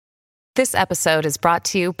This episode is brought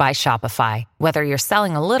to you by Shopify. Whether you're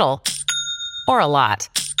selling a little or a lot,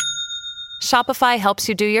 Shopify helps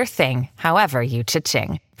you do your thing, however you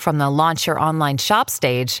cha-ching. From the launch your online shop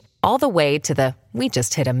stage, all the way to the we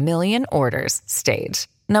just hit 1 million orders stage.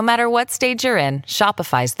 No matter what stage you're in,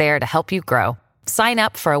 Shopify's there to help you grow. Sign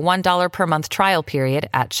up for a $1 per month trial period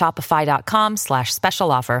at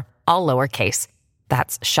shopify.com/special offer, all lowercase.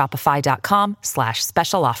 That's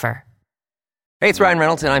shopify.com/special offer. Hey, it's Ryan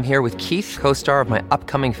Reynolds, and I'm here with Keith, co-star of my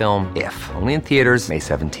upcoming film, If, only in theaters May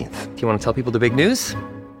 17th. Do you want to tell people the big news?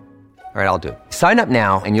 All right, I'll do it. Sign up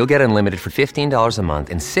now and you'll get unlimited for $15 a month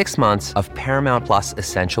and 6 months of Paramount Plus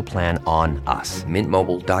Essential Plan on us.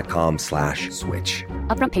 MintMobile.com/switch.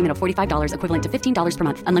 Upfront payment of $45 equivalent to $15 per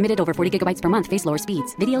month. Unlimited over 40 gigabytes per month. Face lower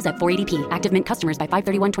speeds. Videos at 480p. Active Mint customers by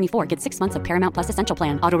 531.24 get 6 months of Paramount Plus Essential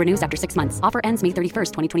Plan. Auto renews after 6 months. Offer ends May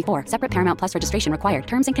 31st, 2024. Separate Paramount Plus registration required.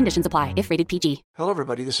 Terms and conditions apply if rated PG. Hello,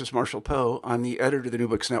 everybody. This is Marshall Poe. I'm the editor of the New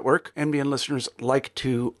Books Network. NBN listeners like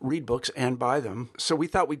to read books and buy them. So we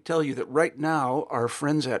thought we'd tell you that right now, our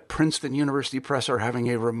friends at Princeton University Press are having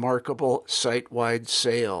a remarkable site-wide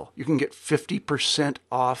sale. You can get 50%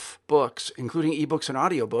 off books, including ebooks and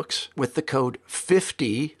audiobooks, with the code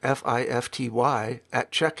 50, F-I-F-T-Y,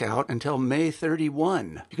 at checkout until May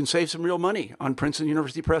 31. You can save some real money on Princeton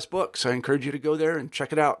University Press books. I encourage you to go there and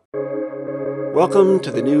check it out. Welcome to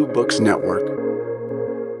the New Books Network.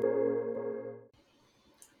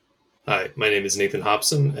 Hi, my name is Nathan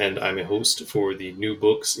Hobson, and I'm a host for the New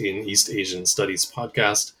Books in East Asian Studies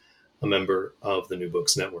podcast, a member of the New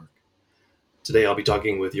Books Network. Today I'll be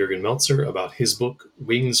talking with Jürgen Meltzer about his book,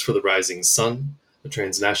 Wings for the Rising Sun, A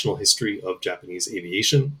Transnational History of Japanese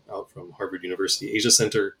Aviation, out from Harvard University Asia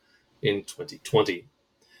Center in 2020.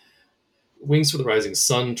 Wings for the Rising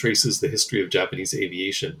Sun traces the history of Japanese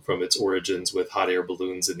aviation from its origins with hot air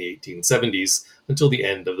balloons in the 1870s until the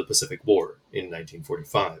end of the Pacific War in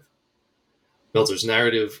 1945. Meltzer's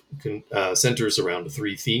narrative centers around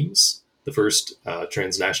 3 themes. The first,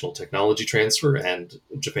 transnational technology transfer and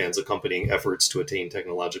Japan's accompanying efforts to attain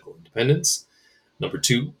technological independence. Number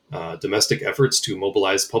 2, domestic efforts to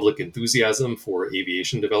mobilize public enthusiasm for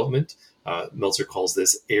aviation development. Meltzer calls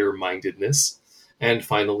this air-mindedness. And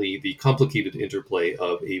finally, the complicated interplay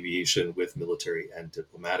of aviation with military and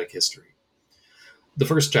diplomatic history. The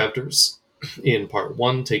first chapters in part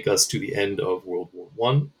 1 take us to the end of World War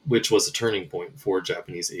I, which was a turning point for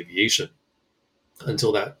Japanese aviation.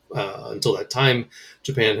 Until that time,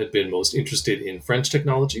 Japan had been most interested in French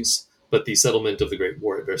technologies, but the settlement of the Great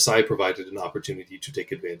War at Versailles provided an opportunity to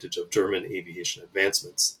take advantage of German aviation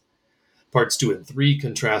advancements. Parts 2 and 3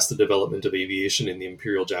 contrast the development of aviation in the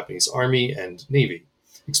Imperial Japanese Army and Navy,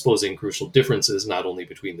 exposing crucial differences not only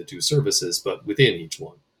between the two services, but within each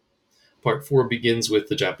one. Part 4 begins with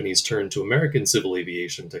the Japanese turn to American civil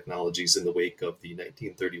aviation technologies in the wake of the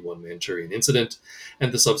 1931 Manchurian Incident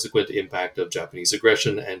and the subsequent impact of Japanese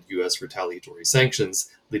aggression and U.S. retaliatory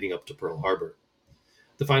sanctions leading up to Pearl Harbor.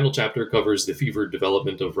 The final chapter covers the fevered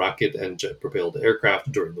development of rocket and jet-propelled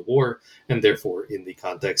aircraft during the war, and therefore in the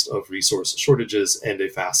context of resource shortages and a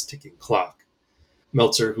fast-ticking clock.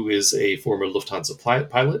 Meltzer, who is a former Lufthansa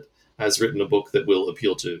pilot, has written a book that will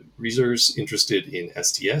appeal to readers interested in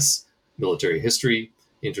STS, military history,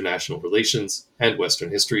 international relations, and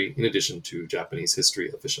Western history, in addition to Japanese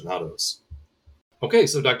history aficionados. Okay,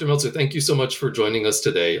 so Dr. Meltzer, thank you so much for joining us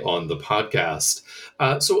today on the podcast.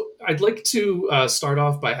 So I'd like to start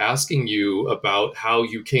off by asking you about how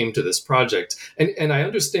you came to this project. And I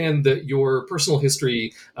understand that your personal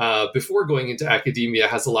history before going into academia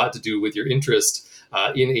has a lot to do with your interest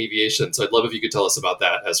in aviation. So I'd love if you could tell us about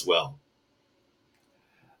that as well.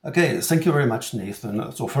 Okay, thank you very much,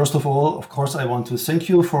 Nathan. So first of all, of course, I want to thank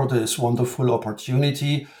you for this wonderful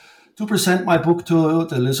opportunity to present my book to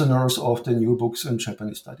the listeners of the New Books in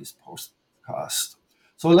Japanese Studies podcast.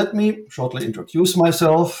 So let me shortly introduce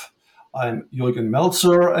myself. I'm Jürgen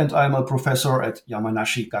Meltzer, and I'm a professor at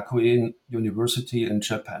Yamanashi Gakuen University in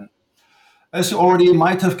Japan. As you already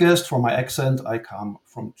might have guessed from my accent, I come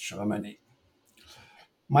from Germany.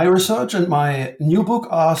 My research and my new book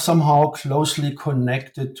are somehow closely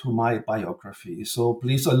connected to my biography. So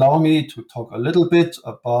please allow me to talk a little bit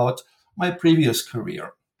about my previous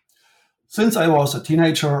career. Since I was a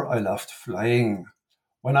teenager, I loved flying.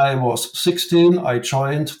 When I was 16, I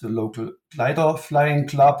joined the local glider flying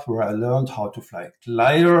club where I learned how to fly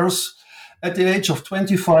gliders. At the age of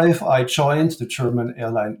 25, I joined the German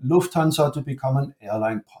airline Lufthansa to become an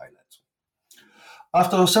airline pilot.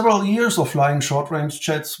 After several years of flying short-range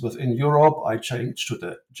jets within Europe, I changed to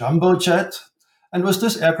the jumbo jet. And with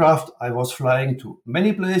this aircraft, I was flying to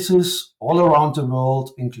many places all around the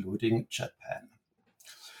world, including Japan.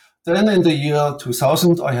 Then in the year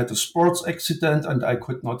 2000, I had a sports accident and I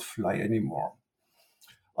could not fly anymore.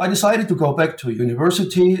 I decided to go back to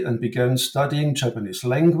university and began studying Japanese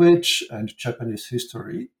language and Japanese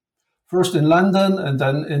history, first in London and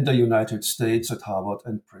then in the United States at Harvard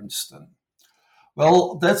and Princeton.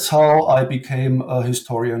 Well, that's how I became a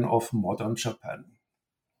historian of modern Japan.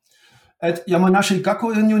 At Yamanashi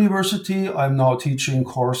Gakuin University, I'm now teaching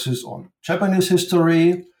courses on Japanese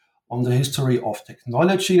history, on the history of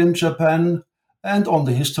technology in Japan, and on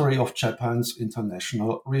the history of Japan's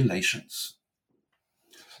international relations.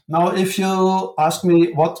 Now, if you ask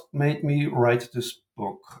me what made me write this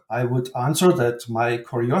book, I would answer that my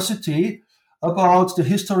curiosity about the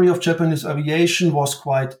history of Japanese aviation was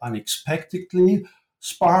quite unexpectedly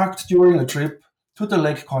sparked during a trip to the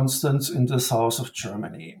Lake Constance in the south of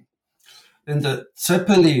Germany. In the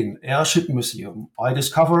Zeppelin Airship Museum, I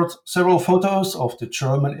discovered several photos of the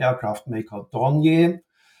German aircraft maker Dornier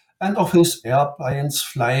and of his airplanes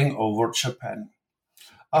flying over Japan.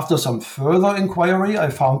 After some further inquiry, I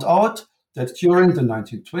found out that during the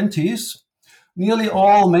 1920s, nearly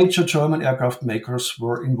all major German aircraft makers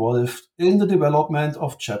were involved in the development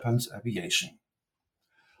of Japan's aviation.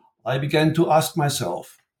 I began to ask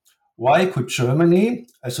myself, why could Germany,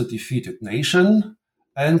 as a defeated nation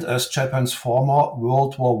and as Japan's former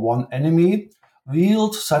World War I enemy,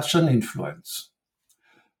 wield such an influence?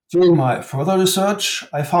 During my further research,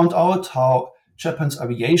 I found out how Japan's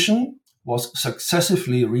aviation was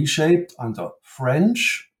successively reshaped under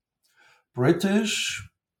French, British,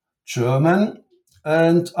 German,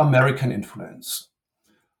 and American influence.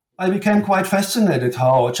 I became quite fascinated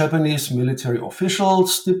how Japanese military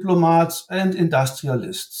officials, diplomats, and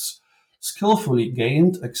industrialists skillfully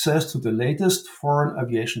gained access to the latest foreign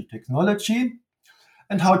aviation technology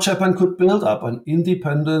and how Japan could build up an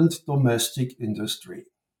independent domestic industry.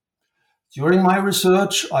 During my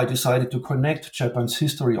research, I decided to connect Japan's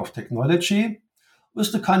history of technology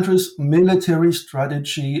with the country's military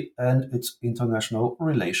strategy and its international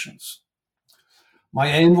relations. My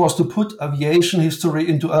aim was to put aviation history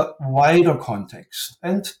into a wider context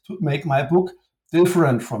and to make my book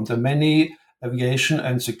different from the many aviation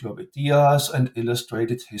encyclopedias and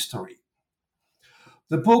illustrated history.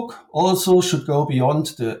 The book also should go beyond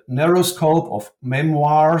the narrow scope of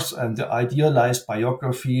memoirs and the idealized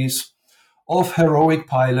biographies of heroic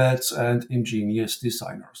pilots and ingenious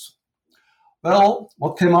designers. Well,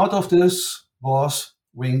 what came out of this was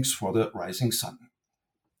Wings for the Rising Sun.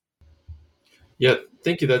 Yeah,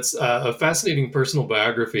 thank you. That's a fascinating personal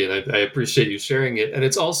biography, and I appreciate you sharing it. And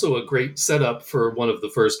it's also a great setup for one of the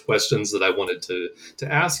first questions that I wanted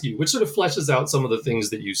to ask you, which sort of fleshes out some of the things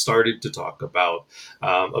that you started to talk about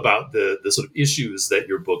the sort of issues that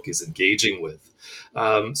your book is engaging with.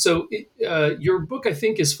 Your book, I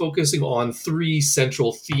think, is focusing on three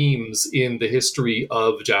central themes in the history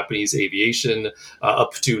of Japanese aviation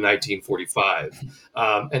up to 1945.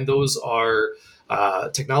 And those are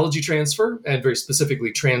technology transfer, and very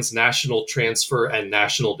specifically transnational transfer and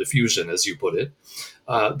national diffusion, as you put it.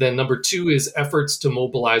 Then number two is efforts to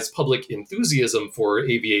mobilize public enthusiasm for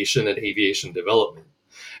aviation and aviation development.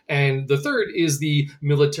 And the third is the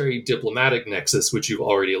military diplomatic nexus, which you've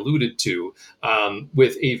already alluded to,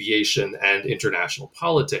 with aviation and international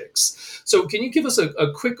politics. So can you give us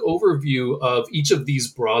a quick overview of each of these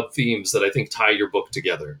broad themes that I think tie your book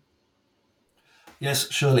together?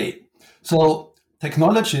 Yes, surely. So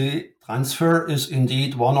technology transfer is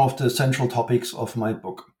indeed one of the central topics of my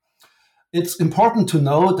book. It's important to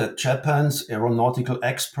know that Japan's aeronautical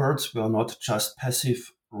experts were not just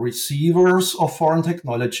passive receivers of foreign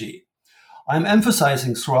technology. I'm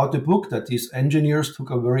emphasizing throughout the book that these engineers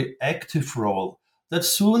took a very active role that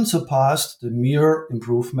soon surpassed the mere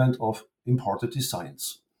improvement of imported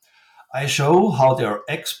designs. I show how their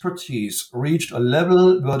expertise reached a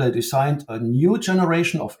level where they designed a new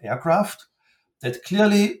generation of aircraft that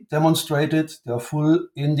clearly demonstrated their full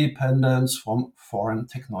independence from foreign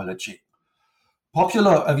technology.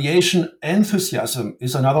 Popular aviation enthusiasm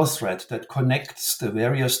is another thread that connects the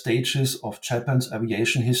various stages of Japan's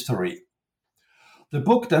aviation history. The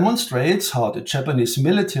book demonstrates how the Japanese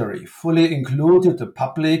military fully included the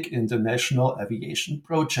public in the national aviation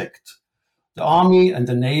project. The Army and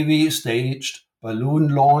the Navy staged balloon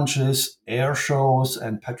launches, air shows,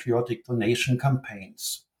 and patriotic donation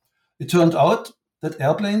campaigns. It turned out that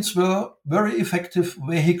airplanes were very effective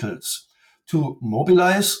vehicles to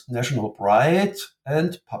mobilize national pride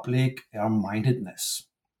and public air-mindedness.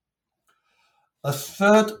 A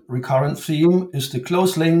third recurrent theme is the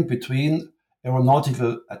close link between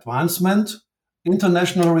aeronautical advancement,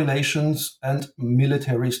 international relations, and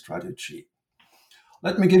military strategy.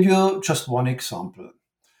 Let me give you just one example.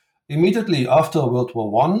 Immediately after World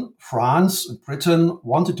War I, France and Britain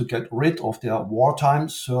wanted to get rid of their wartime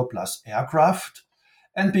surplus aircraft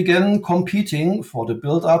and began competing for the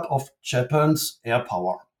buildup of Japan's air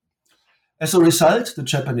power. As a result, the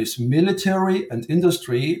Japanese military and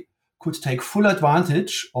industry could take full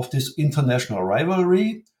advantage of this international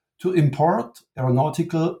rivalry to import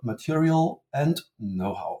aeronautical material and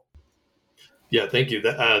know-how. Yeah, thank you.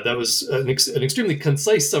 That was an extremely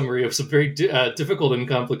concise summary of some very difficult and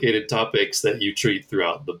complicated topics that you treat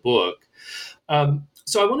throughout the book.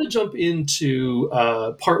 So I want to jump into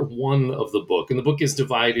part one of the book. And the book is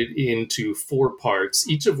divided into 4 parts,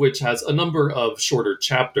 each of which has a number of shorter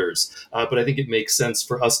chapters. But I think it makes sense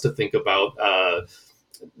for us to think about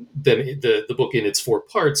the book in its 4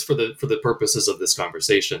 parts for the purposes of this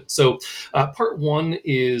conversation. So part one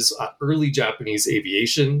is early Japanese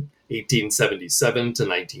aviation, 1877 to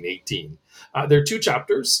 1918. There are 2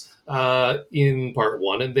 chapters in part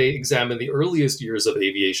one, and they examine the earliest years of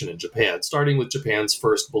aviation in Japan, starting with Japan's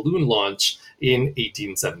first balloon launch in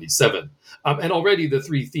 1877. And already the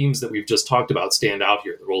 3 themes that we've just talked about stand out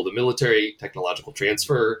here: the role of the military, technological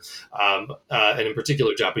transfer, and in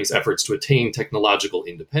particular Japanese efforts to attain technological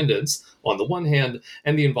independence on the one hand,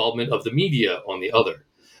 and the involvement of the media on the other.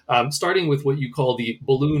 Starting with what you call the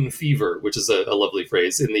balloon fever, which is a lovely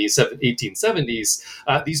phrase, in the 1870s,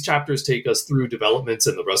 these chapters take us through developments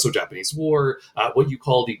in the Russo-Japanese War, what you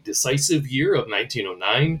call the decisive year of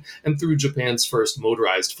 1909, and through Japan's first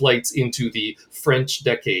motorized flights into the French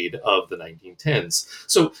decade of the 1910s.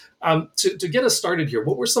 So to get us started here,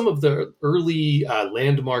 what were some of the early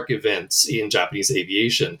landmark events in Japanese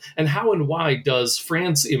aviation, and how and why does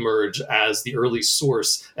France emerge as the early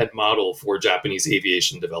source and model for Japanese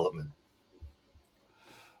aviation development?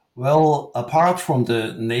 Well, apart from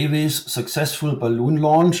the Navy's successful balloon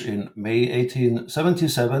launch in May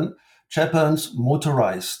 1877, Japan's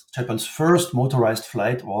first motorized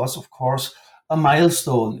flight was, of course, a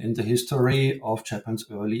milestone in the history of Japan's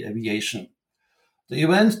early aviation. The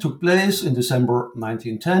event took place in December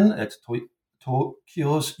 1910 at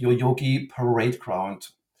Tokyo's Yoyogi Parade Ground.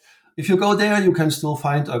 If you go there, you can still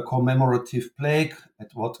find a commemorative plaque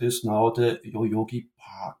at what is now the Yoyogi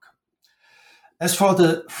Park. As for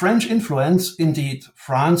the French influence, indeed,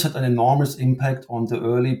 France had an enormous impact on the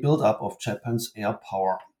early build-up of Japan's air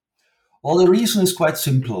power. Well, the reason is quite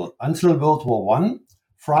simple. Until World War I,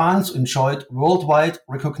 France enjoyed worldwide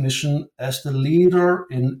recognition as the leader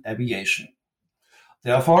in aviation.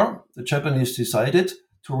 Therefore, the Japanese decided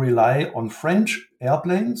to rely on French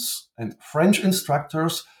airplanes and French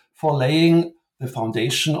instructors for laying the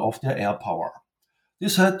foundation of their air power.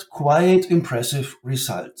 This had quite impressive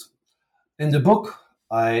results. In the book,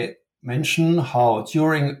 I mention how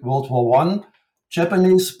during World War I,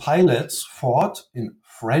 Japanese pilots fought in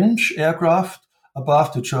French aircraft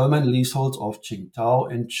above the German leasehold of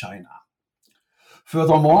Qingdao in China.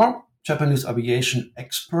 Furthermore, Japanese aviation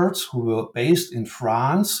experts who were based in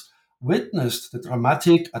France witnessed the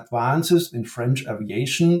dramatic advances in French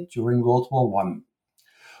aviation during World War I.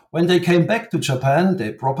 When they came back to Japan,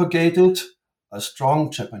 they propagated a strong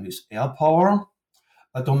Japanese air power,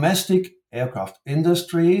 a domestic aircraft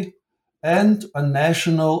industry, and a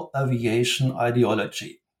national aviation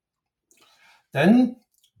ideology. Then,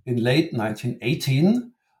 in late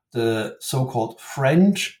 1918, the so-called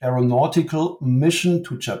French Aeronautical Mission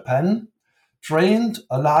to Japan trained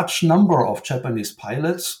a large number of Japanese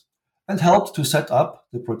pilots and helped to set up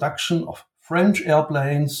the production of French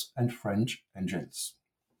airplanes and French engines.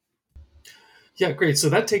 Yeah, great. So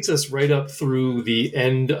that takes us right up through the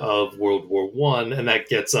end of World War I, and that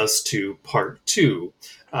gets us to part 2,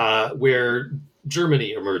 where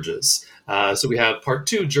Germany emerges. So we have part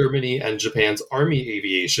 2, Germany and Japan's Army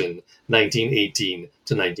Aviation, 1918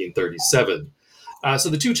 to 1937. So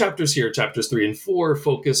the 2 chapters here, chapters 3 and 4,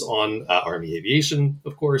 focus on Army aviation,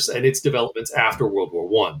 of course, and its developments after World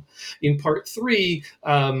War I. In part 3,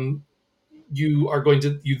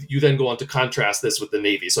 you then go on to contrast this with the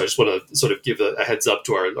Navy. So I just want to sort of give a heads up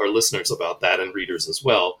to our listeners about that, and readers as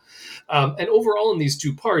well. And overall in these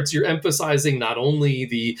 2 parts, you're emphasizing not only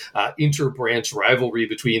the inter-branch rivalry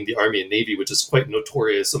between the Army and Navy, which is quite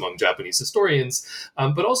notorious among Japanese historians,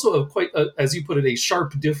 but also as you put it, a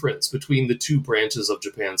sharp difference between the 2 branches of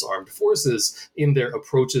Japan's armed forces in their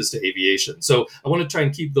approaches to aviation. So I want to try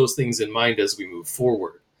and keep those things in mind as we move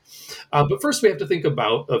forward. But first, we have to think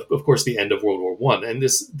about, of course, the end of World War I. And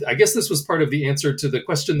I guess this was part of the answer to the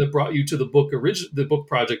question that brought you to the book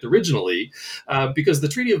project originally, because the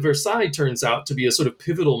Treaty of Versailles turns out to be a sort of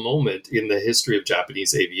pivotal moment in the history of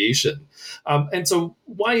Japanese aviation. And so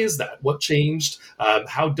why is that? What changed?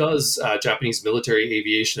 How does Japanese military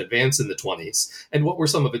aviation advance in the 20s? And what were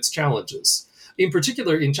some of its challenges? In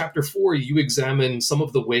particular, in Chapter 4, you examine some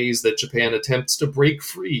of the ways that Japan attempts to break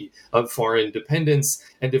free of foreign dependence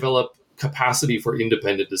and develop capacity for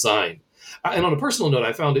independent design. And on a personal note,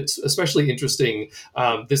 I found it especially interesting,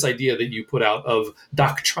 this idea that you put out of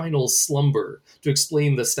doctrinal slumber to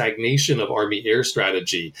explain the stagnation of Army air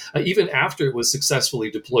strategy, even after it was successfully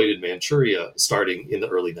deployed in Manchuria starting in the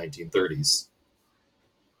early 1930s.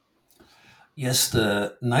 Yes,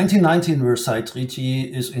 the 1919 Versailles Treaty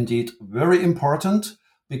is indeed very important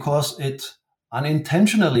because it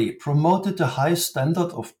unintentionally promoted the high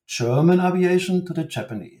standard of German aviation to the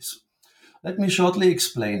Japanese. Let me shortly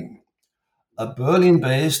explain. A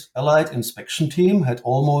Berlin-based Allied inspection team had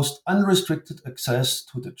almost unrestricted access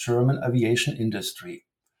to the German aviation industry.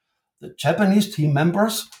 The Japanese team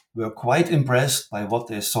members were quite impressed by what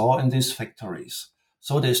they saw in these factories.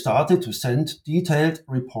 So they started to send detailed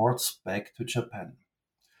reports back to Japan.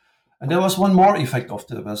 And there was one more effect of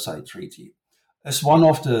the Versailles Treaty. As one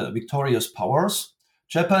of the victorious powers,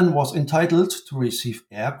 Japan was entitled to receive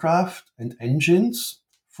aircraft and engines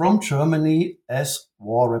from Germany as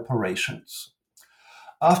war reparations.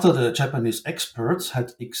 After the Japanese experts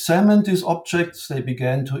had examined these objects, they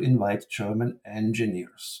began to invite German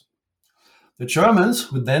engineers. The Germans,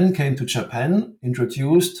 who then came to Japan,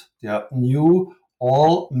 introduced their new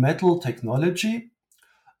all-metal technology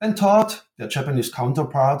and taught their Japanese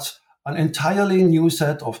counterparts an entirely new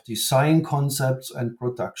set of design concepts and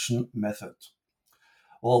production methods.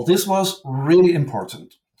 Well, this was really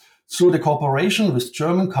important. Through the cooperation with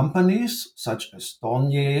German companies such as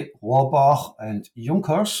Dornier, Rohrbach, and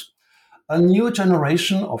Junkers, a new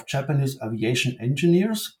generation of Japanese aviation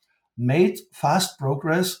engineers made fast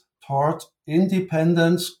progress toward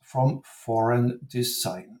independence from foreign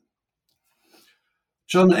design.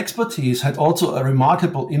 German expertise had also a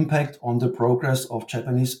remarkable impact on the progress of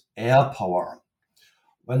Japanese air power.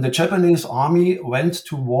 When the Japanese army went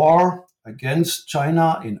to war against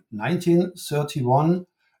China in 1931,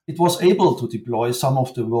 it was able to deploy some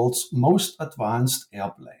of the world's most advanced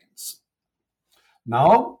airplanes.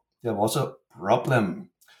 Now, there was a problem.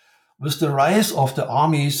 With the rise of the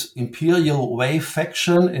Army's Imperial Way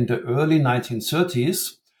faction in the early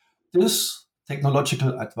 1930s, this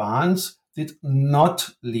technological advance did not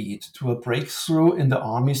lead to a breakthrough in the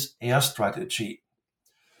Army's air strategy.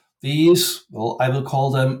 These, well, I will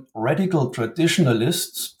call them radical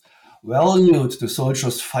traditionalists, valued the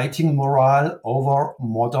soldiers' fighting morale over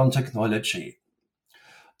modern technology.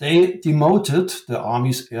 They demoted the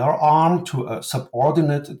Army's air arm to a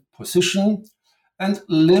subordinate position and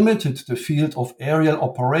limited the field of aerial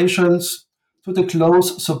operations to the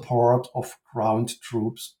close support of ground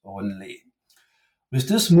troops only. With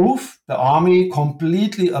this move, the Army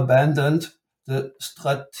completely abandoned the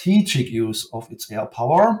strategic use of its air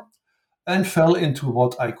power and fell into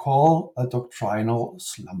what I call a doctrinal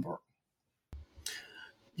slumber.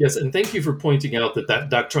 Yes, and thank you for pointing out that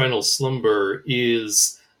doctrinal slumber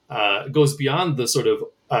goes beyond the sort of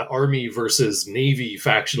Army versus Navy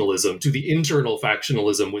factionalism to the internal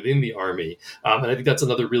factionalism within the Army. And I think that's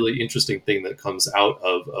another really interesting thing that comes out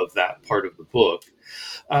of that part of the book.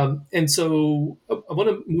 And so I want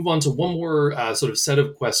to move on to one more sort of set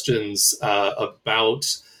of questions about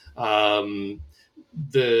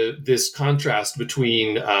this contrast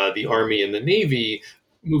between the Army and the Navy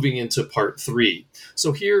moving into part 3.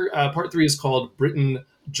 So here, part 3 is called Britain,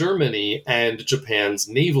 Germany, and Japan's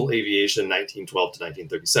Naval Aviation 1912 to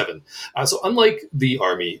 1937. So unlike the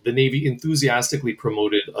Army, the Navy enthusiastically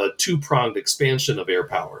promoted a two-pronged expansion of air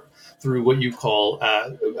power through what you call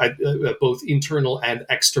both internal and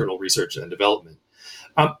external research and development.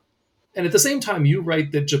 And at the same time, you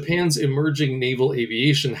write that Japan's emerging naval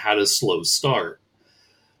aviation had a slow start.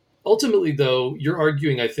 Ultimately, though, you're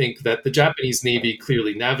arguing, I think, that the Japanese Navy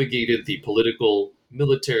clearly navigated the political,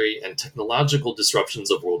 military, and technological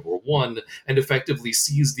disruptions of World War I and effectively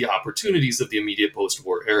seized the opportunities of the immediate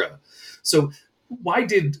post-war era. So why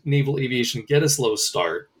did naval aviation get a slow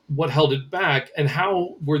start? What held it back? And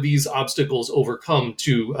how were these obstacles overcome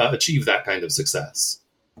to achieve that kind of success?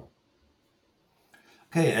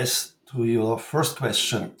 Okay, as to your first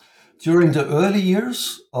question, during the early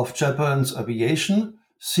years of Japan's aviation,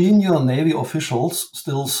 senior Navy officials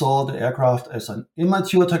still saw the aircraft as an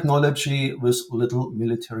immature technology with little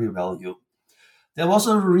military value. There was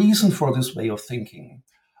a reason for this way of thinking.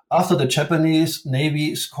 After the Japanese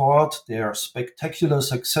Navy scored their spectacular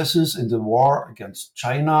successes in the war against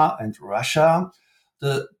China and Russia,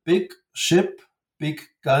 the big ship, big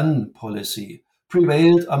gun policy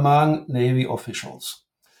prevailed among Navy officials.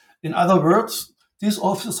 In other words, these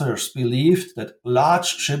officers believed that large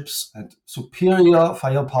ships and superior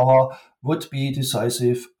firepower would be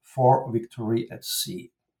decisive for victory at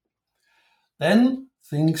sea. Then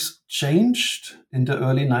things changed in the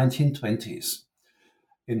early 1920s.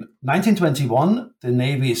 In 1921, the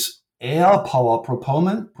Navy's air power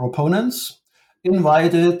proponents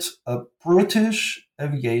invited a British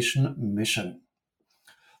aviation mission.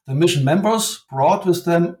 The mission members brought with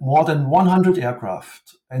them more than 100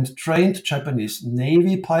 aircraft and trained Japanese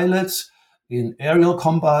Navy pilots in aerial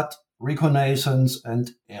combat, reconnaissance,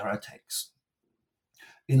 and air attacks.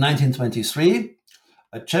 In 1923,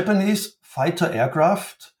 a Japanese fighter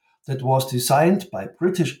aircraft that was designed by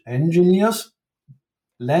British engineers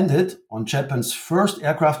landed on Japan's first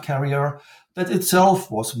aircraft carrier that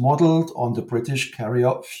itself was modeled on the British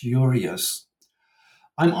carrier Furious.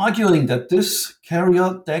 I'm arguing that this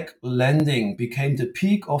carrier deck landing became the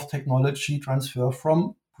peak of technology transfer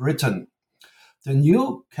from Britain. The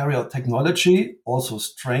new carrier technology also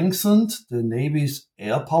strengthened the Navy's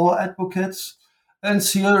air power advocates and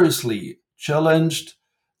seriously challenged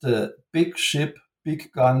the big ship,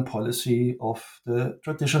 big gun policy of the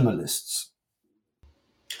traditionalists.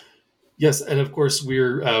 Yes, and of course,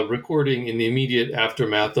 we're recording in the immediate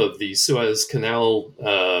aftermath of the Suez Canal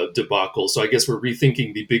debacle. So I guess we're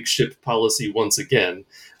rethinking the big ship policy once again,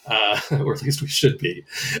 or at least we should be.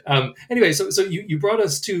 Anyway, so you brought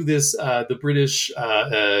us to this, the British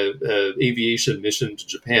aviation mission to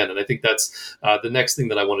Japan. And I think that's the next thing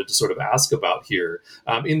that I wanted to sort of ask about here.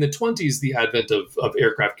 In the 1920s, the advent of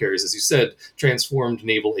aircraft carriers, as you said, transformed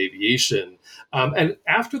naval aviation. And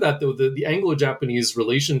after that, though, the Anglo-Japanese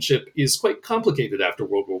relationship is quite complicated after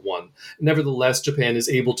World War I. Nevertheless, Japan is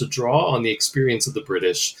able to draw on the experience of the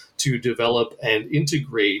British to develop and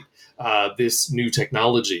integrate this new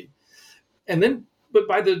technology. And then, but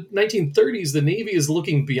by the 1930s, the Navy is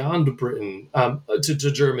looking beyond Britain to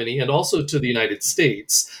Germany and also to the United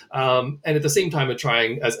States. And at the same time,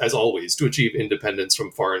 trying, as always, to achieve independence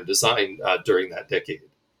from foreign design during that decade.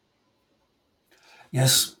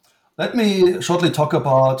 Yes. Let me shortly talk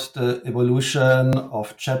about the evolution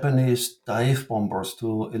of Japanese dive bombers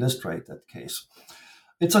to illustrate that case.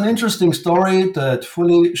 It's an interesting story that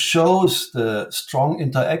fully shows the strong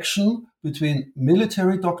interaction between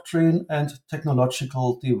military doctrine and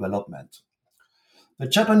technological development. The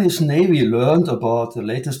Japanese Navy learned about the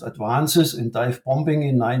latest advances in dive bombing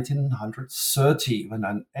in 1930 when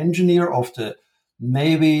an engineer of the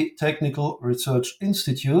Navy Technical Research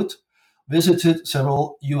Institute visited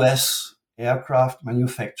several US aircraft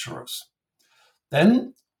manufacturers.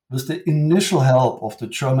 Then, with the initial help of the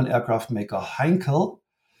German aircraft maker Heinkel,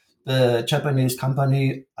 the Japanese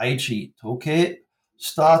company IG Tokei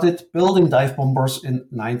started building dive bombers in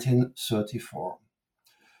 1934.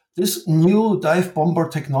 This new dive bomber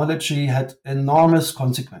technology had enormous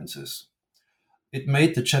consequences. It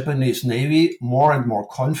made the Japanese Navy more and more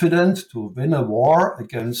confident to win a war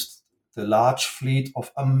against the large fleet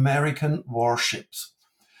of American warships.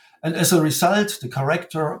 And as a result, the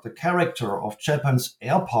character of Japan's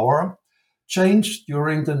air power changed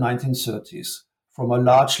during the 1930s from a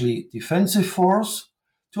largely defensive force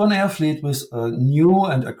to an air fleet with a new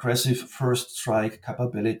and aggressive first strike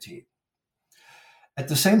capability. At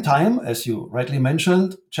the same time, as you rightly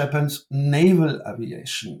mentioned, Japan's naval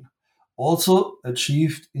aviation also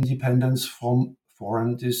achieved independence from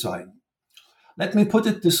foreign design. Let me put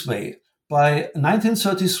it this way. By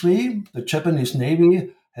 1933, the Japanese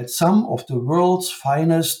Navy had some of the world's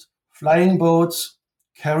finest flying boats,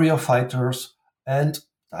 carrier fighters, and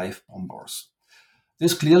dive bombers.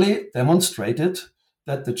 This clearly demonstrated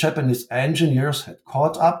that the Japanese engineers had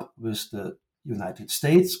caught up with the United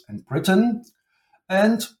States and Britain,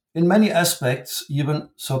 and in many aspects even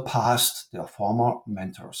surpassed their former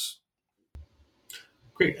mentors.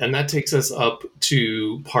 Great, and that takes us up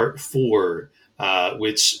to part 4.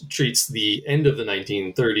 Which treats the end of the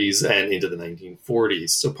 1930s and into the 1940s.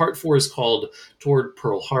 So part 4 is called Toward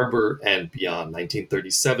Pearl Harbor and Beyond,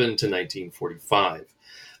 1937 to 1945.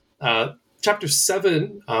 Chapter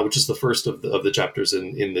 7, which is the first of the chapters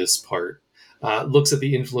in this part, looks at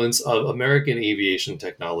the influence of American aviation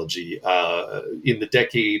technology in the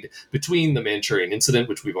decade between the Manchurian Incident,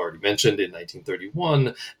 which we've already mentioned in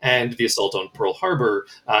 1931, and the assault on Pearl Harbor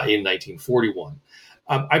in 1941.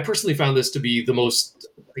 I personally found this to be the most,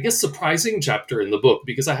 I guess, surprising chapter in the book,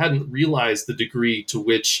 because I hadn't realized the degree to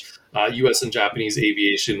which U.S. and Japanese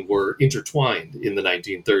aviation were intertwined in the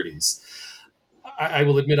 1930s. I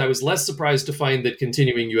will admit I was less surprised to find that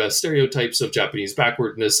continuing U.S. stereotypes of Japanese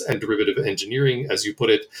backwardness and derivative engineering, as you put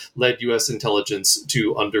it, led U.S. intelligence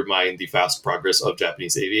to undermine the fast progress of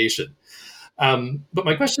Japanese aviation. But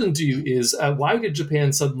my question to you is, why did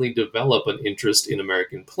Japan suddenly develop an interest in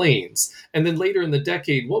American planes? And then later in the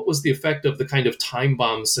decade, what was the effect of the kind of time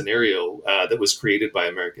bomb scenario that was created by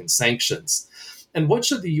American sanctions? And what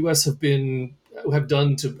should the U.S. have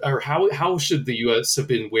done to, or how should the U.S. have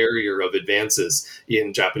been warier of advances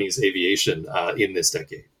in Japanese aviation in this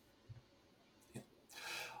decade?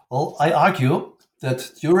 Well, I argue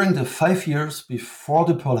that during the 5 years before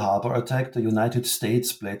the Pearl Harbor attack, the United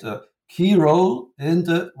States played a key role in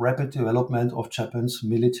the rapid development of Japan's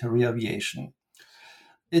military aviation.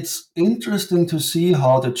 It's interesting to see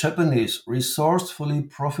how the Japanese resourcefully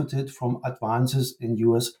profited from advances in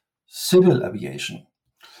US civil aviation.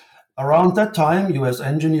 Around that time, US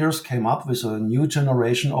engineers came up with a new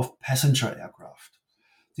generation of passenger aircraft.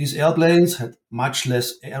 These airplanes had much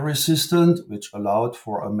less air resistance, which allowed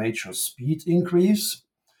for a major speed increase,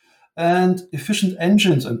 and efficient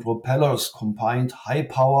engines and propellers combined high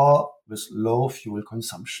power with low fuel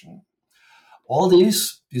consumption. All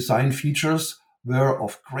these design features were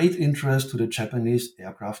of great interest to the Japanese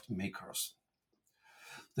aircraft makers.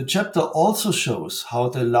 The chapter also shows how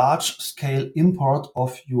the large-scale import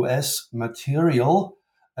of US material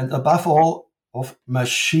and above all of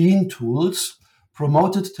machine tools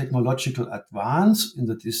promoted technological advance in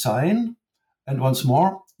the design and, once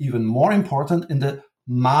more, even more important, in the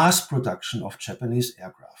mass production of Japanese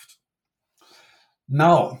aircraft.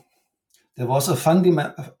 Now, there was a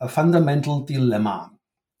fundamental dilemma.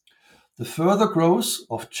 The further growth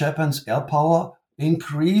of Japan's air power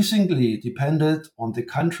increasingly depended on the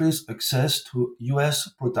country's access to US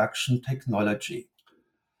production technology.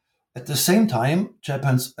 At the same time,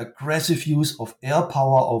 Japan's aggressive use of air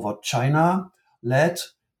power over China led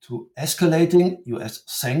to escalating US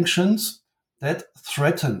sanctions that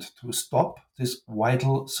threatened to stop this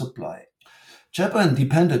vital supply. Japan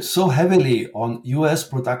depended so heavily on US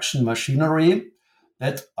production machinery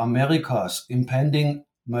that America's impending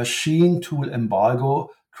machine tool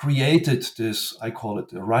embargo created this, I call it,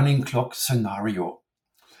 the running clock scenario.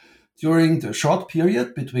 During the short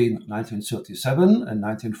period between 1937 and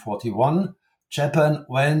 1941, Japan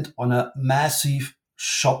went on a massive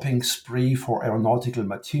shopping spree for aeronautical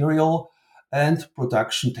material and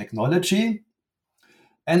production technology,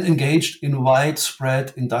 and engaged in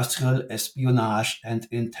widespread industrial espionage and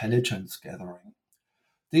intelligence gathering.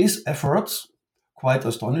 These efforts, quite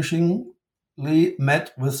astonishingly,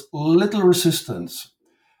 met with little resistance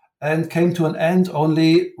and came to an end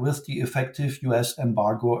only with the effective US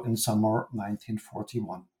embargo in summer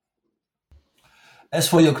 1941. As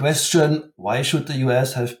for your question, why should the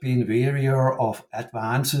US have been warier of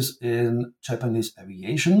advances in Japanese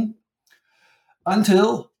aviation?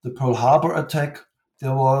 Until the Pearl Harbor attack,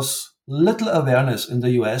 there was little awareness in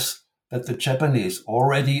the US that the Japanese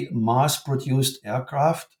already mass-produced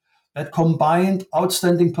aircraft that combined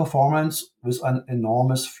outstanding performance with an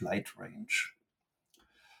enormous flight range.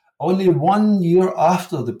 Only 1 year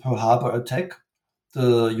after the Pearl Harbor attack,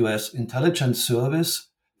 the US intelligence service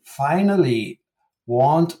finally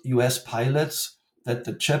warned US pilots that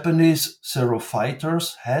the Japanese Zero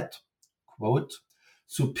fighters had, quote,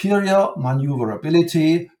 superior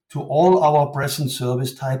maneuverability to all our present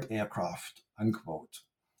service type aircraft, unquote.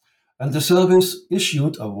 And the service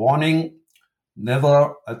issued a warning,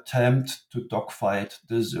 never attempt to dogfight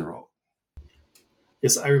the Zero.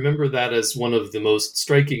 Yes, I remember that as one of the most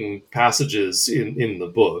striking passages in the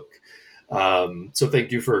book. So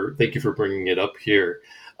thank you for bringing it up here.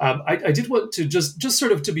 I did want to just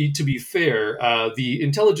sort of to be fair, the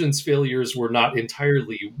intelligence failures were not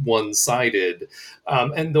entirely one-sided,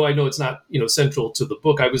 and though I know it's not central to the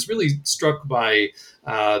book, I was really struck by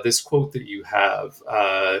this quote that you have,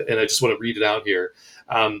 and I just want to read it out here.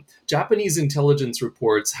 Japanese intelligence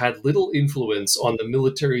reports had little influence on the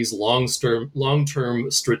military's long-term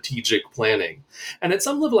strategic planning. And at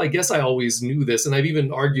some level, I guess I always knew this, and I've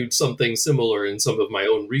even argued something similar in some of my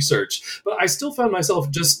own research. But I still found myself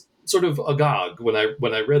just sort of agog when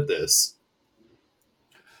I read this.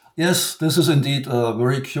 Yes, this is indeed a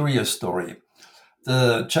very curious story.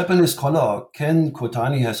 The Japanese scholar Ken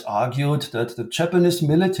Kotani has argued that the Japanese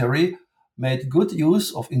military made good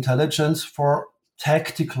use of intelligence for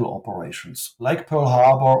tactical operations, like Pearl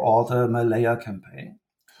Harbor or the Malaya campaign.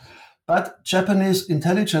 But Japanese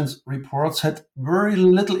intelligence reports had very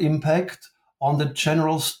little impact on the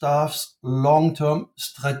General Staff's long-term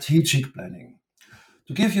strategic planning.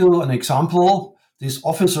 To give you an example, these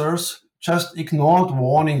officers just ignored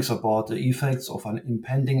warnings about the effects of an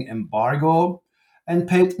impending embargo and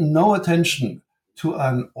paid no attention to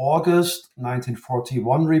an August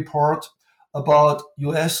 1941 report about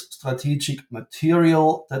US strategic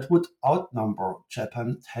material that would outnumber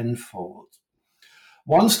Japan tenfold.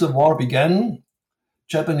 Once the war began,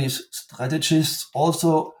 Japanese strategists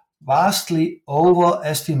also vastly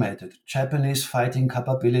overestimated Japanese fighting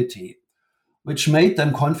capability, which made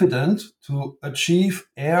them confident to achieve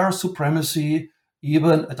air supremacy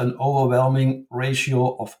even at an overwhelming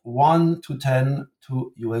ratio of 1 to 10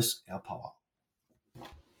 to US air power.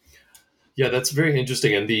 Yeah, that's very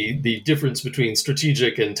interesting. And the difference between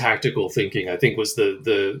strategic and tactical thinking, I think, was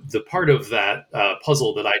the part of that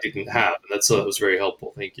puzzle that I didn't have. And that was very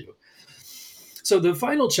helpful. Thank you. So the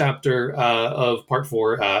final chapter of part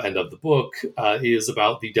 4 and of the book is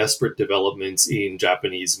about the desperate developments in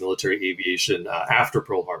Japanese military aviation after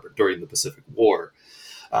Pearl Harbor during the Pacific War.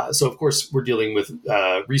 So, of course, we're dealing with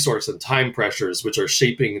resource and time pressures, which are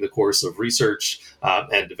shaping the course of research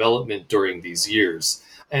and development during these years.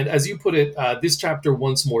 And as you put it, this chapter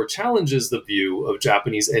once more challenges the view of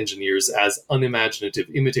Japanese engineers as unimaginative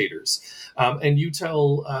imitators. And you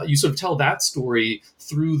sort of tell that story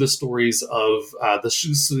through the stories of the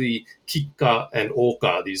Shusui, Kikka, and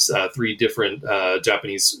Oka, these 3 different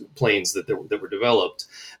Japanese planes that were developed.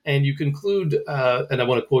 And you conclude, and I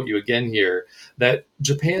want to quote you again here, that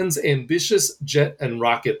Japan's ambitious jet and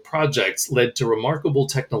rocket projects led to remarkable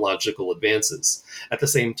technological advances. At the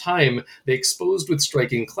same time, they exposed with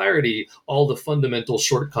striking clarity all the fundamental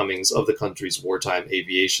shortcomings of the country's wartime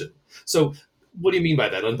aviation. So what do you mean by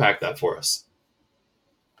that? Unpack that for us.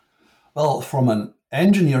 Well, from an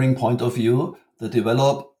engineering point of view, the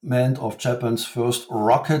development of Japan's first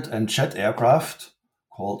rocket and jet aircraft,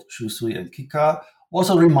 called Shusui and Kikka, was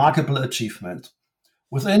a remarkable achievement.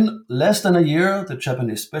 Within less than a year, the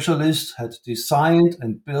Japanese specialists had designed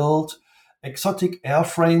and built exotic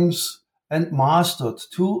airframes and mastered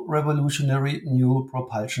 2 revolutionary new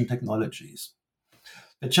propulsion technologies.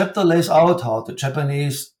 The chapter lays out how the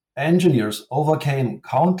Japanese engineers overcame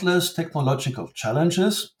countless technological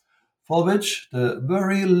challenges for which the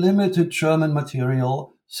very limited German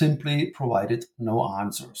material simply provided no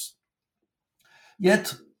answers.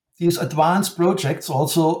 Yet, these advanced projects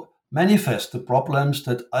also manifest the problems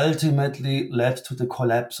that ultimately led to the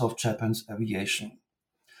collapse of Japan's aviation.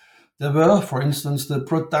 There were, for instance, the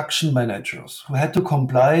production managers who had to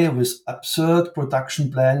comply with absurd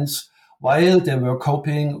production plans while they were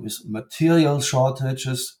coping with material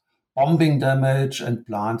shortages, bombing damage, and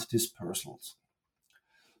plant dispersals.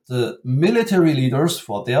 The military leaders,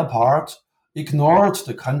 for their part, ignored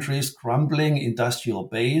the country's crumbling industrial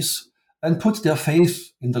base and put their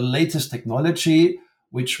faith in the latest technology,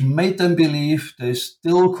 which made them believe they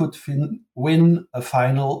still could win a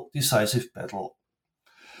final decisive battle.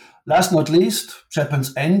 Last not least,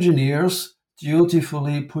 Japan's engineers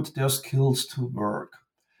dutifully put their skills to work.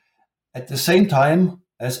 At the same time,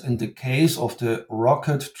 as in the case of the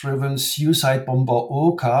rocket-driven suicide bomber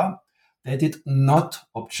Oka, they did not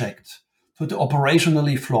object to the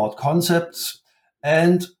operationally flawed concepts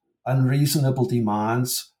and unreasonable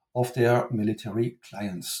demands of their military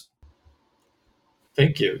clients.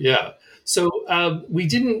 Thank you. Yeah. So we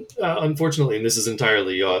didn't, unfortunately, and this is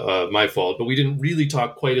entirely my fault, but we didn't really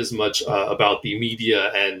talk quite as much about the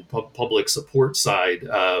media and public support side.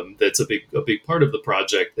 That's a big part of the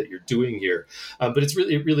project that you're doing here. But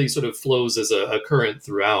it really sort of flows as a current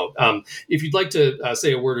throughout. If you'd like to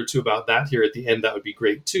say a word or two about that here at the end, that would be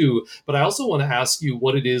great too. But I also want to ask you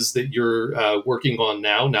what it is that you're working on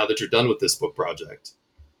now that you're done with this book project.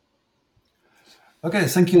 Okay,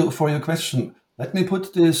 thank you for your question. Let me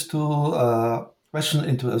put these 2 questions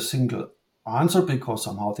into a single answer because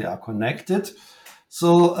somehow they are connected.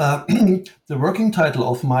 So the working title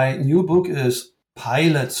of my new book is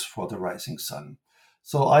Pilots for the Rising Sun.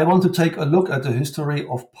 So I want to take a look at the history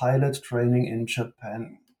of pilot training in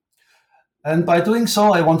Japan. And by doing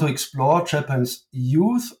so, I want to explore Japan's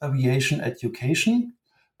youth aviation education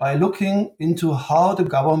by looking into how the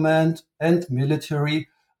government and military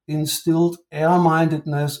instilled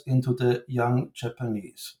air-mindedness into the young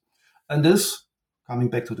Japanese. And this, coming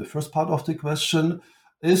back to the first part of the question,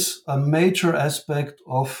 is a major aspect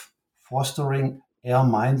of fostering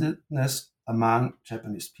air-mindedness among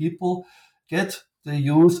Japanese people, get the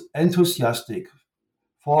youth enthusiastic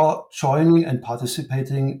for joining and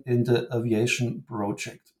participating in the aviation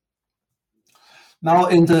project. Now,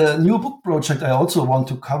 in the new book project, I also want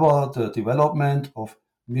to cover the development of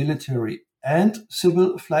military and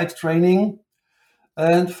civil flight training,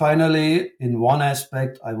 And finally, in one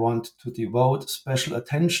aspect, I want to devote special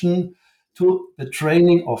attention to the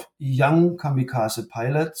training of young kamikaze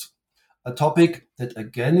pilots, a topic that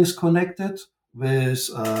again is connected with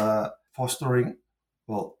fostering,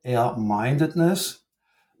 air-mindedness.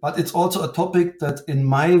 But it's also a topic that, in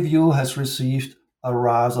my view, has received a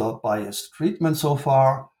rather biased treatment so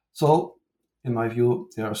far. So, in my view,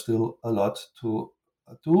 there is still a lot to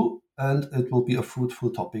do, and it will be a fruitful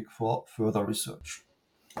topic for further research.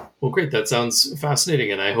 Well, great. That sounds fascinating,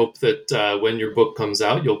 and I hope that when your book comes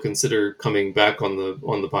out, you'll consider coming back on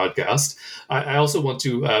the podcast. I also want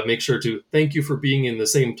to make sure to thank you for being in the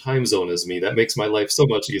same time zone as me. That makes my life so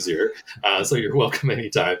much easier. So you're welcome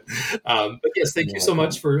anytime. But yes, thank you so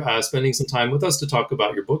much for spending some time with us to talk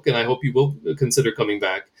about your book, and I hope you will consider coming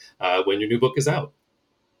back when your new book is out.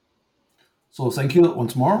 So thank you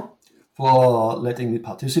once more for letting me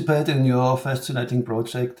participate in your fascinating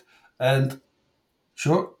project, and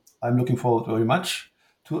sure, I'm looking forward very much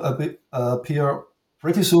to appear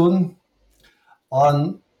pretty soon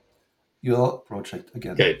on your project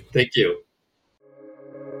again. Okay, thank you.